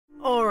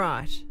All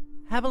right.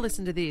 Have a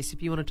listen to this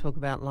if you want to talk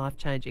about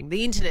life-changing.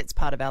 The internet's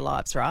part of our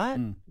lives,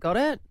 right? Got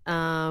it?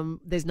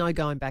 There's no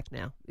going back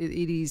now.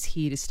 It is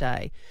here to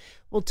stay.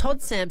 Well,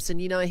 Todd Sampson,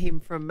 you know him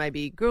from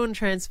maybe Gruen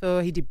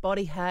Transfer. He did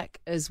Body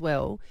Hack as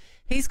well.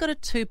 He's got a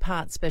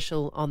 2-part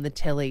special on the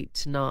telly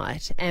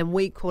tonight, and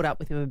we caught up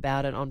with him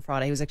about it on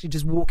Friday. He was actually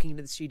just walking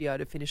into the studio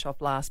to finish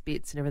off last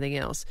bits and everything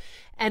else,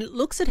 and it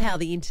looks at how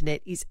the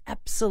internet is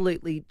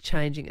absolutely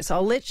changing us.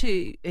 I'll let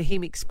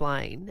him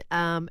explain,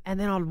 and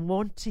then I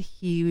want to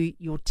hear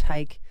your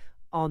take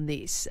on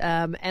this.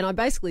 And I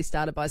basically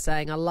started by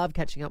saying I love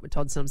catching up with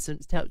Todd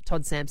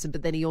Sampson,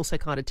 but then he also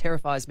kind of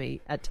terrifies me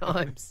at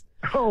times.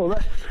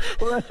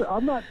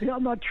 I'm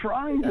not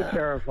trying to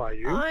terrify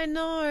you. I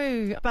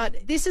know, but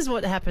this is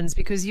what happens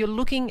because you're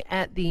looking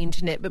at the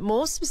internet, but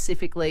more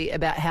specifically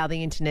about how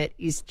the internet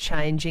is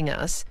changing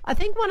us. I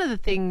think one of the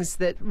things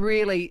that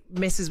really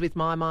messes with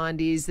my mind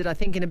is that I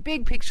think in a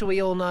big picture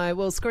we all know,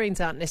 well, screens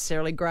aren't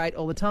necessarily great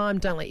all the time.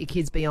 Don't let your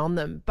kids be on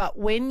them. But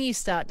when you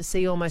start to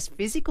see almost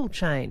physical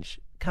change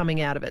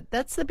coming out of it,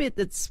 that's the bit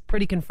that's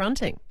pretty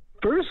confronting.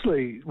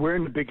 Firstly, we're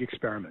in a big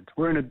experiment.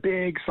 We're in a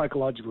big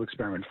psychological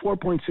experiment.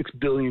 4.6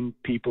 billion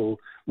people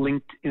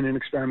linked in an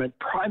experiment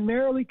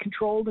primarily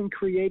controlled and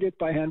created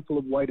by a handful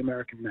of white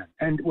American men.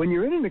 And when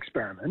you're in an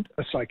experiment,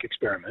 a psych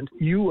experiment,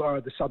 you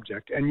are the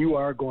subject and you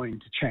are going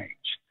to change.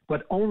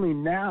 But only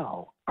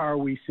now are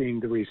we seeing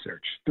the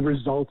research, the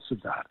results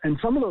of that. And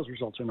some of those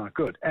results are not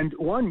good. And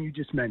one you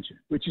just mentioned,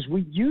 which is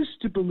we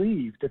used to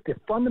believe that the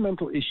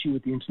fundamental issue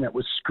with the internet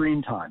was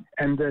screen time.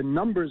 And the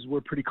numbers were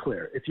pretty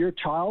clear. If you're a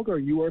child or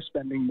you are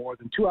spending more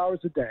than 2 hours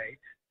a day,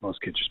 most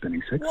kids are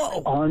spending 6,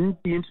 on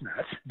the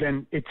internet,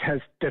 then it has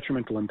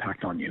detrimental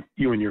impact on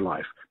you and your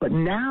life. But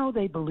now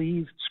they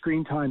believe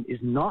screen time is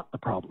not the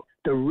problem.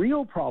 The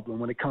real problem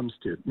when it comes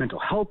to mental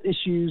health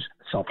issues,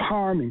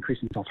 self-harm,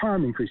 increasing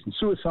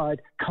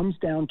suicide, comes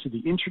down to the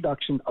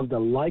introduction of the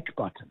like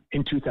button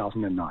in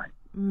 2009.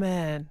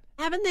 Man,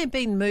 haven't there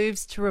been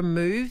moves to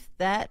remove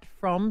that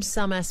from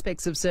some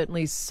aspects of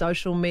certainly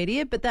social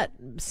media? But that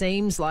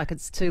seems like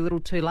it's too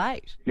little too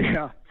late.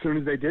 Yeah, as soon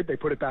as they did, they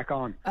put it back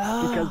on.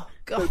 Oh,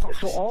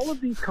 so all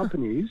of these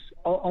companies,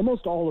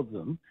 almost all of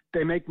them,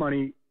 they make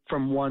money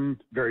from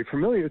one very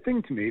familiar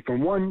thing to me,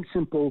 from one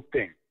simple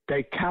thing.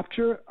 They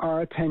capture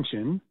our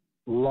attention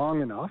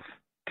long enough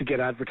to get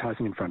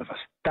advertising in front of us.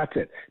 That's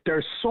it.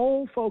 Their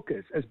sole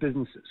focus as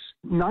businesses,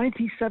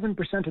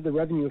 97% of the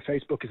revenue of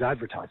Facebook is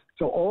advertising.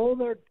 So all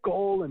their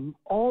goal and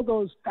all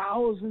those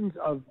thousands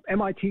of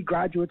MIT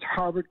graduates,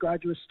 Harvard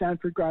graduates,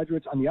 Stanford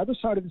graduates on the other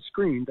side of the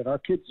screen that our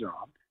kids are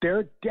on,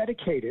 they're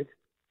dedicated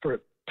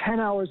for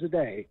 10 hours a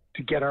day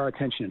to get our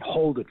attention and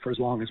hold it for as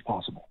long as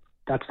possible.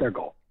 That's their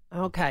goal.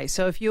 Okay,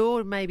 so if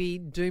you're maybe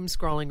doom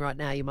scrolling right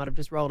now, you might have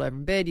just rolled over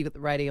in bed, you've got the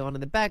radio on in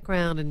the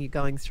background and you're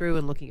going through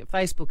and looking at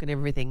Facebook and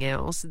everything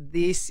else.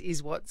 This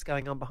is what's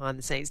going on behind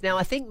the scenes. Now,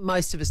 I think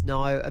most of us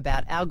know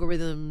about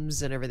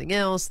algorithms and everything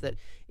else, that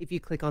if you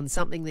click on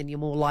something, then you're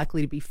more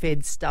likely to be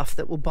fed stuff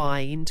that will buy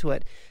into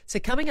it. So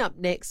coming up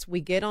next,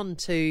 we get on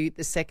to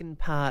the second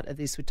part of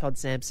this with Todd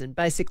Sampson.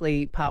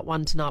 Basically, part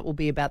 1 tonight will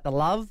be about the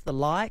love, the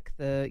like,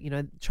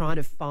 trying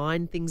to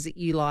find things that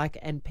you like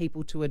and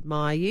people to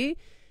admire you.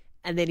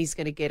 And then he's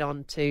going to get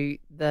on to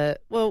the,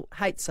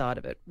 hate side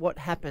of it. What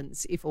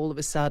happens if all of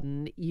a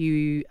sudden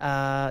you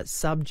are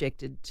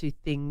subjected to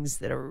things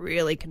that are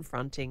really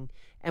confronting,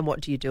 and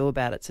what do you do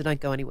about it? So don't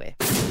go anywhere.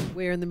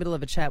 We're in the middle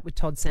of a chat with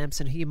Todd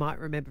Sampson, who you might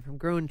remember from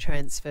Gruen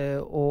Transfer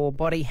or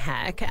Body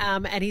Hack.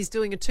 And he's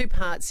doing a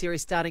 2-part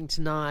series starting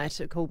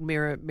tonight called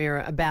Mirror,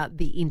 Mirror about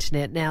the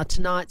internet. Now,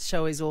 tonight's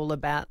show is all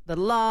about the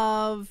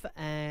love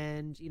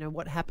and,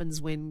 what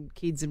happens when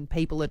kids and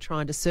people are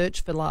trying to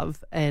search for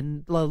love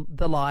and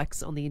the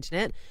likes on the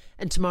internet.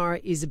 And tomorrow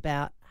is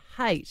about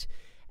hate.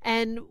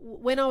 And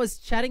when I was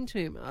chatting to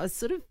him, I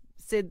sort of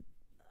said,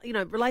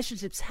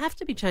 relationships have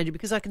to be changing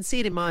because I can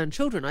see it in my own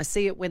children. I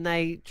see it when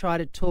they try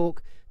to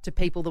talk to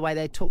people the way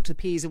they talk to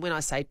peers. And when I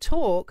say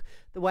talk,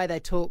 the way they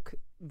talk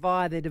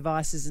via their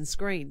devices and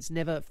screens,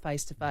 never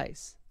face to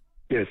face.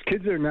 Yes,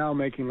 kids are now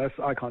making less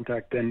eye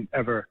contact than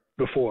ever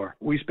before.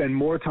 We spend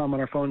more time on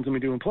our phones than we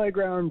do in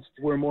playgrounds.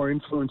 We're more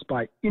influenced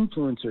by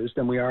influencers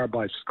than we are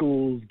by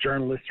schools,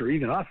 journalists, or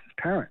even us as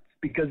parents.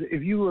 Because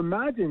if you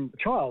imagine a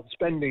child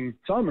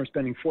some are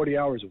spending 40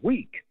 hours a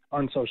week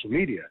on social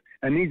media,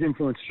 and these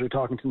influencers are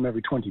talking to them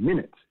every 20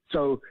 minutes.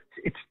 So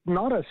it's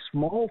not a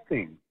small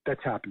thing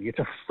that's happening. It's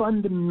a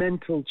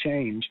fundamental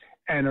change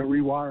and a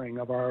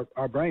rewiring of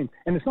our brain.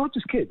 And it's not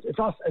just kids. It's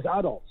us as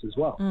adults as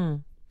well.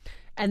 Mm.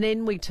 And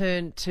then we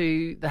turn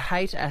to the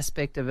hate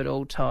aspect of it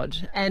all,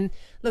 Todd. And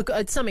look,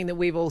 it's something that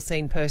we've all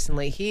seen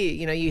personally here.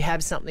 You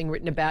have something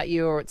written about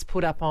you or it's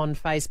put up on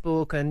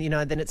Facebook and,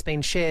 then it's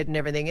been shared and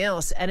everything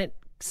else. And it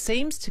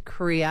seems to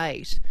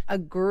create a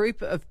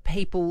group of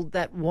people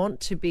that want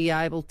to be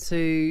able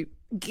to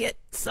get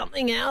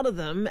something out of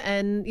them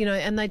and,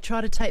 and they try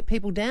to take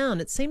people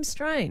down. It seems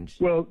strange.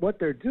 Well, what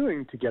they're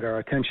doing to get our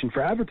attention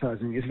for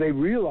advertising is they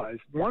realize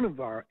one of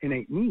our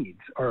innate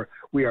needs, or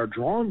we are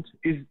drawn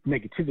to, is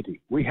negativity.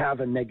 We have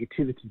a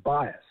negativity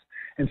bias.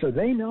 And so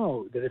they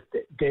know that if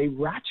they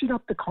ratchet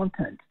up the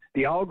content,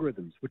 the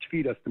algorithms which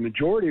feed us the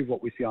majority of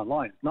what we see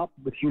online, it's not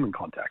with human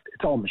contact.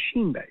 It's all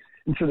machine-based.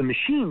 And so the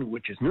machine,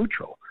 which is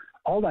neutral,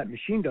 all that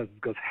machine does is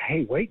goes,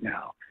 hey, wait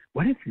now.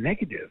 When it's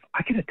negative,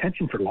 I get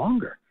attention for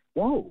longer.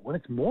 Whoa, when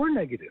it's more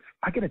negative,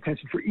 I get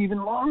attention for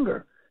even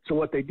longer. So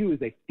what they do is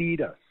they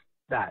feed us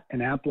that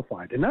and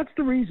amplify it. And that's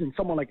the reason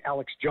someone like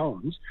Alex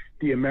Jones,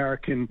 the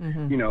American,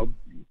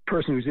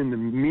 person who's in the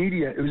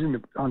media,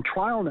 who's on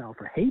trial now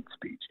for hate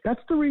speech, that's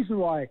the reason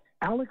why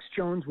Alex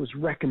Jones was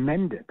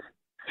recommended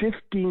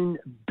 15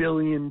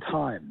 billion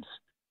times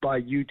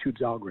by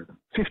YouTube's algorithm.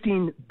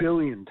 15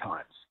 billion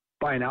times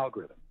by an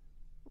algorithm.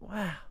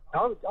 Wow.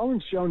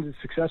 Alex Jones is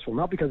successful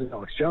not because of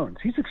Alex Jones.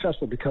 He's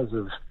successful because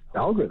of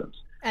algorithms.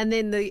 And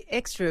then the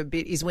extra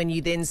bit is when you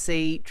then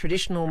see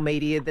traditional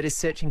media that is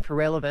searching for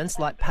relevance,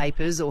 like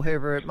papers or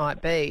whoever it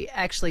might be,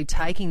 actually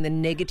taking the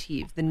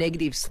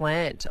negative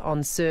slant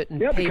on certain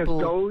people. Yeah,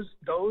 because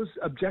those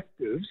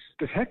objectives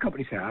the tech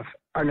companies have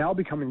are now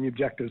becoming the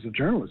objectives of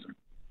journalism.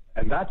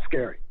 And that's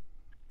scary.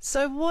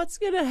 So what's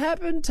going to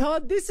happen,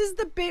 Todd? This is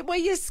the bit where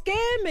you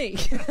scare me.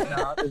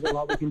 No, there's a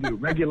lot we can do.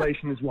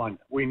 Regulation is one.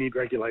 We need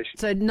regulation.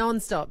 So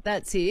non-stop,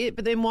 that's it.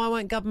 But then why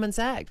won't governments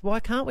act? Why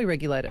can't we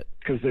regulate it?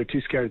 Because they're too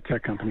scared of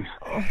tech companies.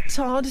 Oh,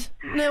 Todd,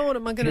 now what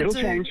am I going to do?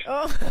 It'll change.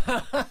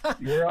 Oh.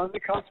 You're on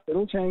the cusp.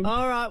 It'll change.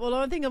 All right. Well,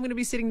 I think I'm going to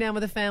be sitting down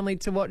with the family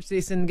to watch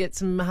this and get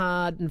some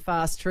hard and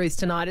fast truths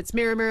tonight. It's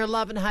Mirror, Mirror,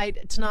 Love and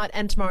Hate tonight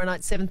and tomorrow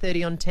night,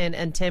 7:30 on 10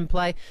 and 10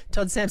 Play.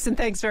 Todd Sampson,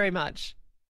 thanks very much.